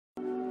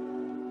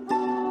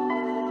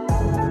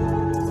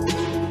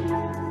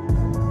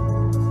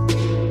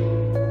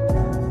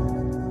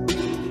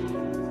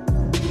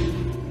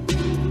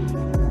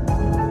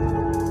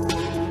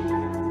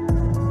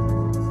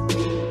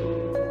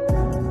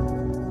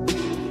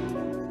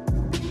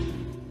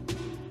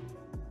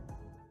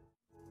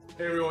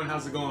Hey everyone,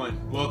 how's it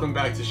going? Welcome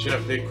back to Chef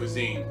Vic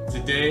Cuisine.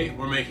 Today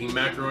we're making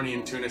macaroni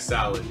and tuna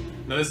salad.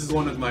 Now this is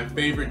one of my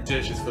favorite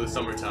dishes for the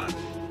summertime,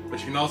 but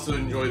you can also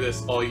enjoy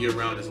this all year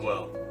round as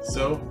well.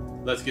 So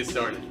let's get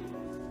started.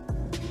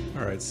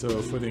 Alright,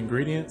 so for the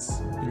ingredients,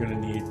 you're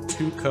going to need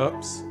 2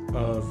 cups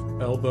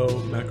of elbow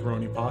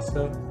macaroni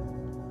pasta,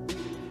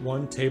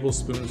 1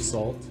 tablespoon of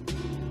salt,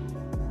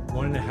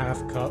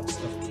 1.5 cups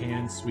of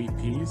canned sweet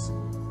peas,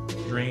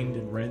 drained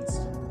and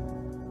rinsed,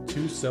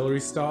 2 celery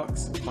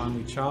stalks,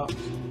 finely chopped,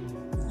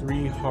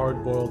 3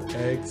 hard-boiled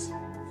eggs,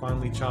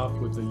 finely chopped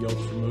with the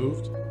yolks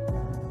removed,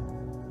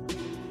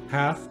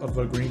 half of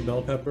a green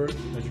bell pepper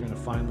that you're going to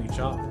finely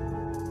chop,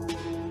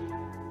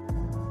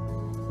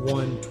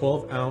 1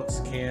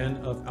 12-ounce can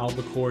of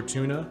albacore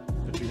tuna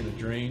that you're going to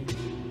drain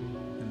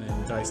and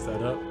then dice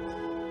that up,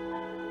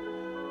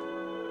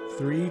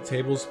 3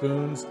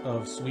 tablespoons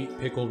of sweet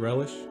pickled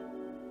relish,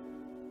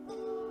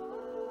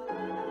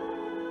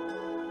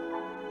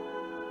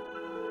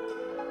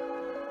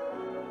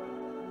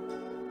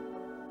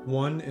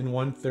 1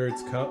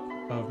 1/3 cup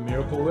of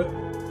Miracle Whip,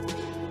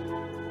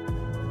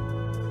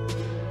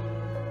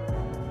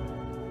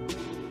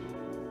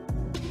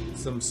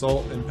 some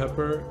salt and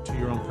pepper to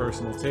your own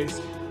personal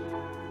taste,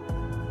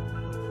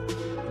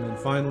 and then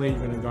finally you're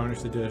going to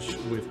garnish the dish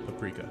with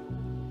paprika.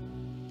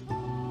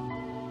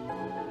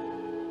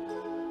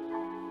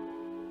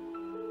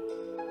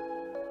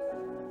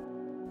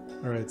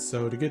 Alright,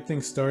 so to get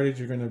things started,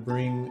 you're going to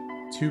bring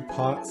 2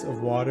 pots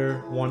of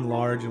water, 1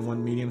 large and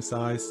 1 medium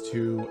size,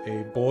 to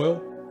a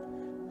boil.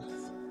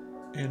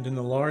 And in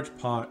the large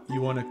pot, you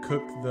want to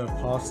cook the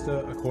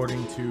pasta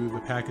according to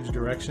the package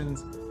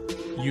directions,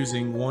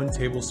 using 1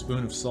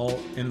 tablespoon of salt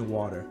in the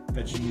water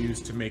that you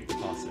use to make the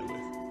pasta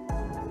with.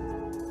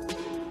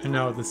 And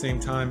now at the same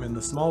time, in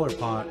the smaller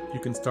pot, you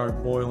can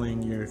start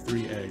boiling your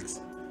 3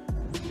 eggs.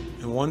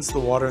 And once the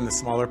water in the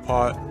smaller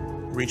pot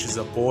reaches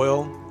a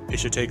boil, it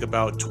should take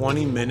about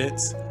 20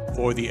 minutes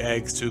for the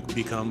eggs to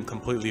become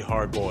completely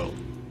hard boiled.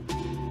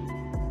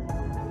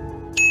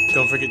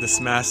 Don't forget to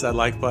smash that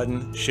like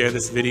button, share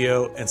this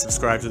video, and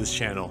subscribe to this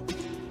channel.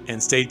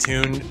 And stay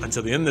tuned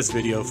until the end of this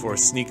video for a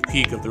sneak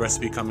peek of the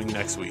recipe coming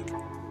next week.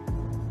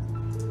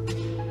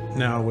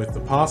 Now with the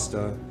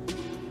pasta,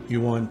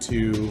 you want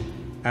to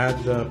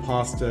add the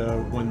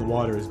pasta when the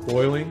water is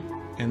boiling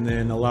and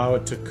then allow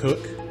it to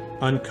cook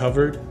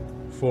uncovered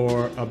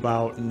for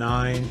about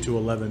 9 to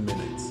 11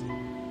 minutes.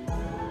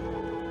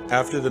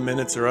 After the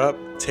minutes are up,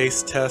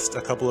 taste test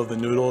a couple of the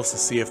noodles to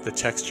see if the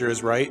texture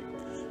is right.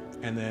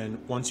 And then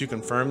once you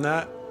confirm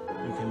that,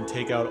 you can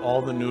take out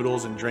all the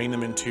noodles and drain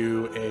them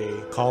into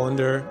a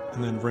colander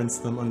and then rinse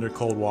them under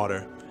cold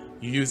water.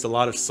 You used a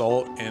lot of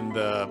salt in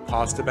the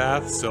pasta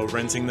bath, so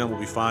rinsing them will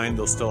be fine.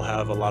 They'll still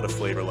have a lot of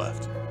flavor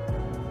left.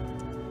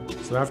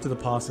 So after the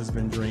pasta has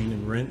been drained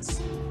and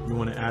rinsed, you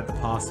want to add the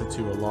pasta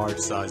to a large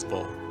size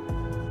bowl.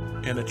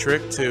 And a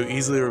trick to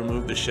easily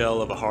remove the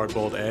shell of a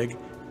hard-boiled egg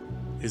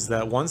is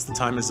that once the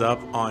time is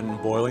up on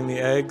boiling the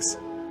eggs,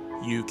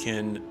 you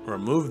can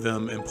remove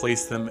them and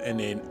place them in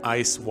an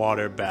ice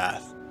water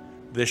bath.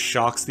 This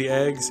shocks the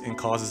eggs and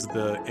causes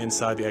the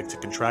inside of the egg to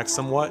contract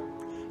somewhat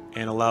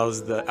and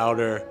allows the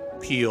outer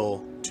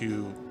peel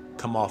to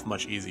come off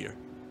much easier.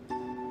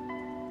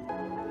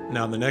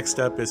 Now the next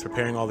step is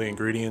preparing all the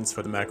ingredients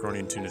for the macaroni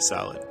and tuna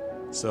salad.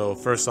 So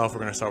first off, we're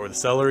going to start with the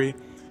celery.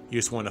 You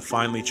just want to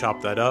finely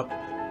chop that up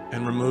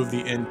and remove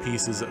the end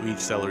pieces of each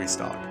celery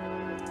stalk.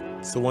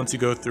 So once you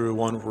go through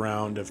 1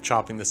 round of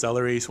chopping the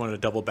celery, you just want to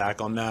double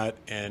back on that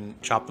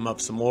and chop them up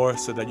some more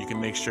so that you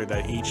can make sure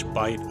that each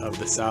bite of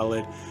the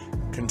salad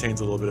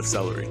contains a little bit of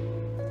celery.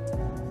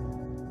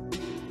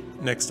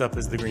 Next up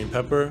is the green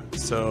pepper.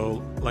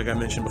 So like I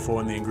mentioned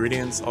before in the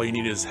ingredients, all you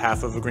need is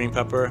half of a green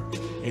pepper.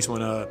 You just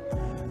want to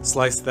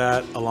slice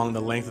that along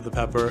the length of the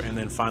pepper and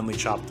then finely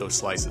chop those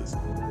slices.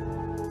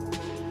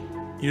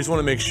 You just want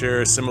to make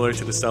sure, similar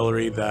to the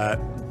celery, that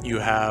you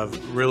have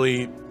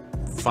really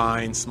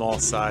fine small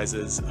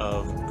sizes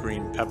of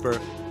green pepper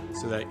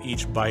so that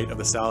each bite of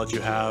the salad you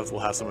have will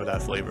have some of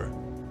that flavor.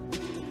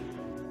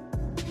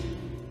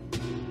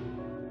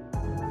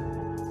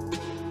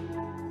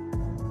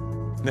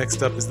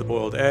 Next up is the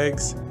boiled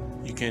eggs.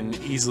 You can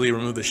easily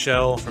remove the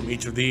shell from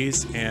each of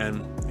these,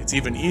 and it's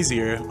even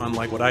easier,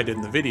 unlike what I did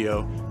in the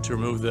video, to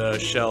remove the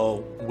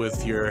shell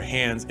with your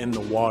hands in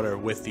the water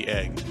with the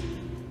egg.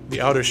 The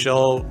outer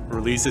shell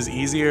releases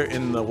easier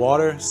in the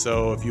water,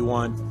 so if you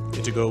want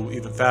it to go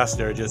even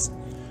faster, just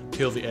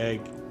peel the egg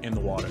in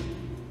the water.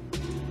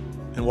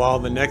 And while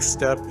the next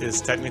step is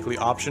technically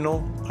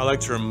optional, I like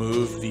to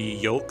remove the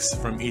yolks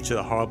from each of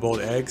the hard-boiled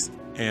eggs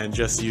and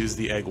just use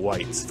the egg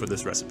whites for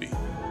this recipe.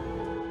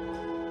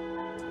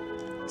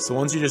 So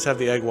once you just have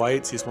the egg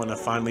whites, you just want to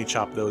finely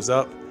chop those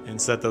up and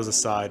set those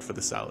aside for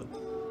the salad.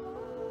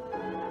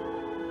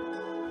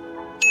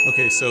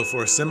 Okay, so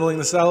for assembling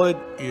the salad,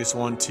 you just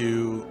want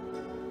to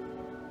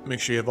make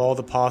sure you have all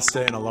the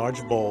pasta in a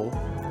large bowl,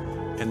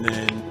 and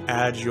then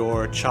add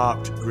your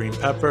chopped green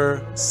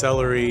pepper,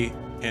 celery,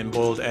 and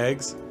boiled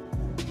eggs.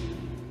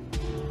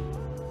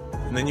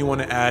 And then you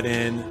want to add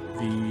in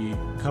the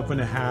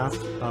 1.5 cups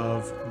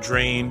of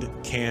drained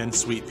canned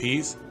sweet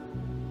peas.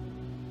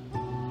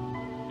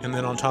 And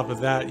then on top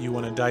of that, you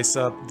want to dice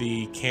up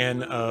the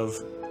can of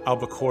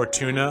albacore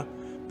tuna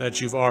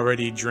that you've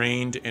already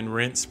drained and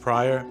rinsed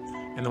prior.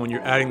 And then when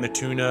you're adding the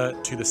tuna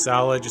to the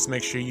salad, just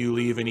make sure you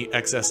leave any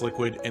excess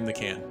liquid in the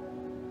can.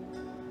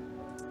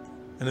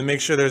 And then make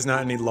sure there's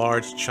not any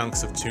large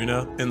chunks of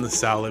tuna in the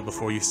salad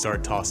before you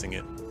start tossing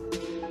it.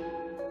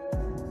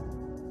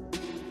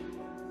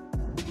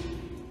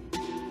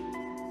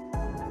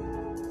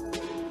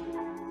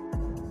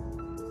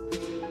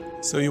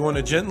 So you want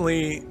to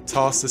gently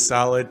toss the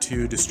salad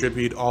to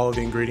distribute all of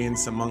the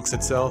ingredients amongst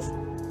itself,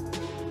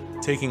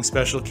 taking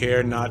special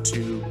care not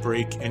to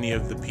break any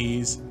of the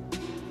peas.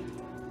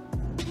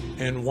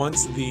 And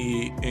once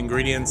the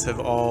ingredients have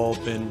all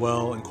been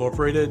well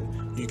incorporated,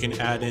 you can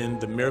add in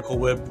the Miracle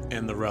Whip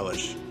and the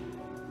relish.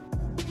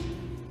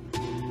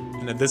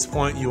 And at this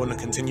point, you want to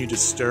continue to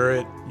stir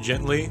it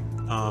gently,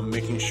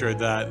 making sure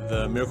that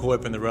the Miracle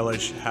Whip and the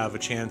relish have a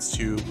chance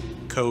to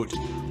coat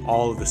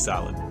all of the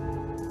salad.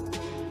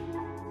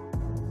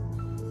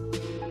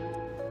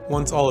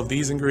 Once all of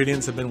these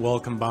ingredients have been well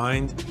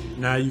combined,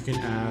 now you can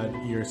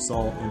add your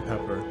salt and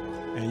pepper.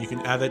 And you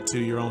can add that to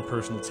your own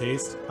personal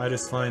taste. I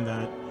just find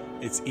that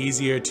it's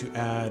easier to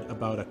add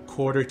about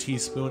 1/4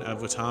 teaspoon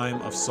at a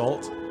time of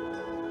salt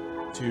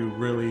to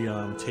really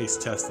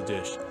taste test the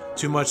dish.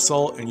 Too much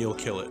salt and you'll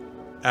kill it.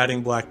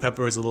 Adding black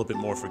pepper is a little bit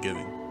more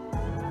forgiving.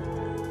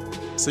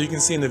 So you can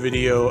see in the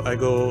video, I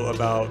go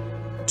about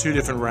 2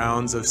 different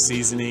rounds of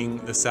seasoning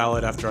the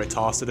salad after I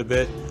toss it a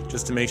bit,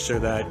 just to make sure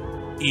that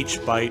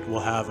each bite will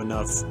have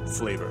enough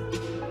flavor.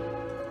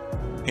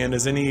 And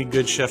as any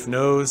good chef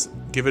knows,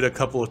 give it a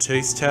couple of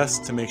taste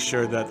tests to make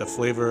sure that the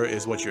flavor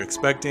is what you're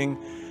expecting.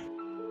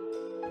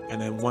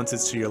 And then once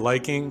it's to your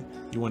liking,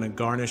 you want to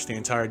garnish the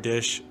entire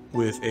dish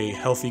with a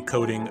healthy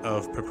coating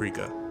of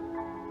paprika.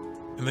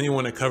 And then you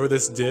want to cover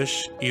this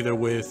dish either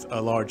with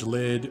a large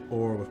lid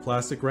or with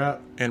plastic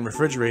wrap and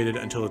refrigerate it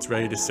until it's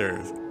ready to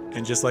serve.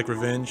 And just like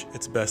revenge,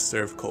 it's best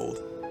served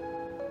cold.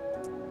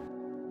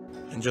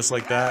 And just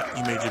like that,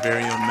 you made your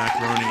very own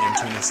macaroni and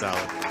tuna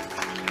salad.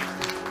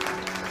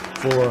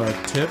 For a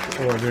tip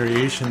or a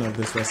variation of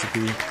this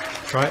recipe,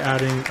 try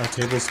adding a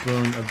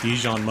tablespoon of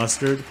Dijon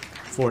mustard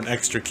for an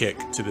extra kick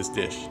to this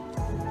dish.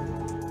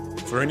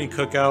 For any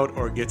cookout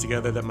or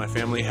get-together that my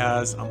family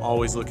has, I'm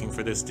always looking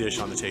for this dish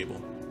on the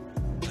table.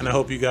 And I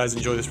hope you guys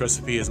enjoy this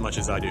recipe as much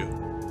as I do.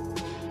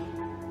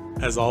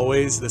 As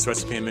always, this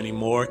recipe and many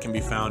more can be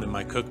found in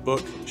my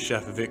cookbook,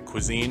 Chef Vic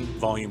Cuisine,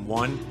 Volume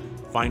 1,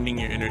 Finding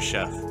Your Inner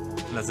Chef.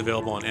 And that's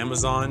available on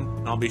Amazon,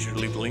 and I'll be sure to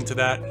leave the link to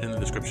that in the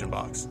description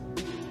box.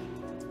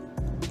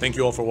 Thank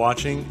you all for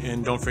watching,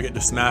 and don't forget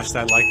to smash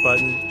that like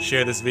button,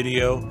 share this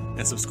video,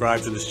 and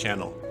subscribe to this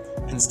channel.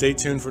 And stay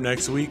tuned for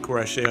next week where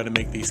I show you how to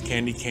make these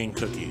candy cane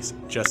cookies,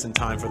 just in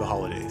time for the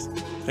holidays.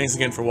 Thanks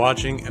again for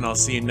watching, and I'll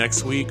see you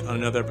next week on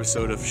another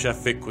episode of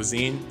Chef Vic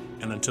Cuisine,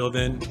 and until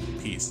then,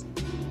 peace.